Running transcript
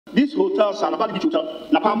These hotels are Napali Beach Hotel,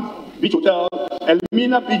 Napam Beach Hotel,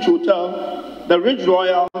 Elmina Beach Hotel, the Ridge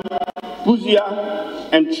Royal, Buzia,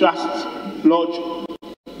 and Trust Lodge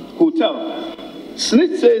Hotel.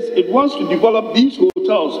 SSNIT says it wants to develop these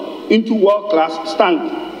hotels into world-class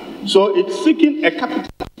standard. So it's seeking a capital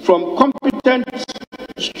from competent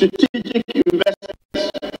strategic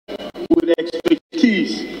investors with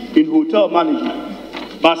expertise in hotel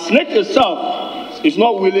management. But SSNIT itself is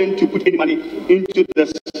not willing to put any money into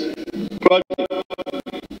this project.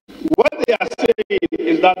 What they are saying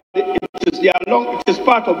is that it is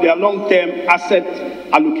part of their long-term asset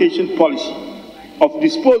allocation policy of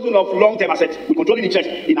disposal of long-term assets with controlling interest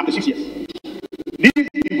in after 6 years. These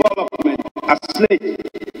developments as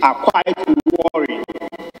SSNIT are quite worrying.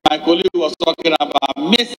 My colleague was talking about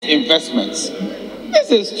misinvestments.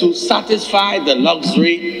 This is to satisfy the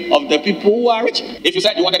luxury of the people who are rich. If you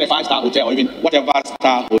said you wanted a 5-star hotel or even whatever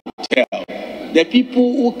star hotel, the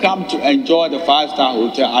people who come to enjoy the 5-star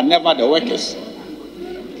hotel are never the workers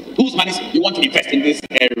whose money you want to invest in these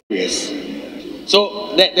areas.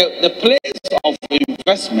 So the place of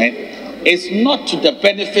investment is not to the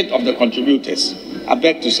benefit of the contributors. I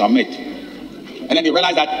beg to submit. And then they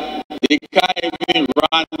realize that they can't even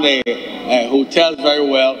run the hotels very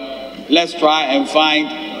well. Let's try and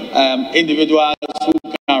find individuals who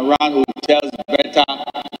can run hotels better.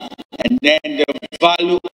 And then the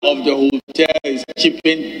value of the hotel is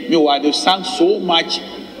chipping. Meanwhile, they've sunk so much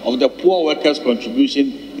of the poor workers'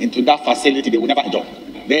 contribution into that facility they will never enjoy.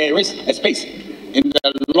 There is a space in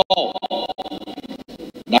the law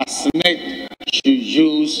that SSNIT should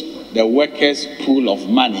use the workers' pool of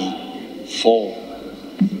money for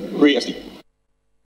real estate.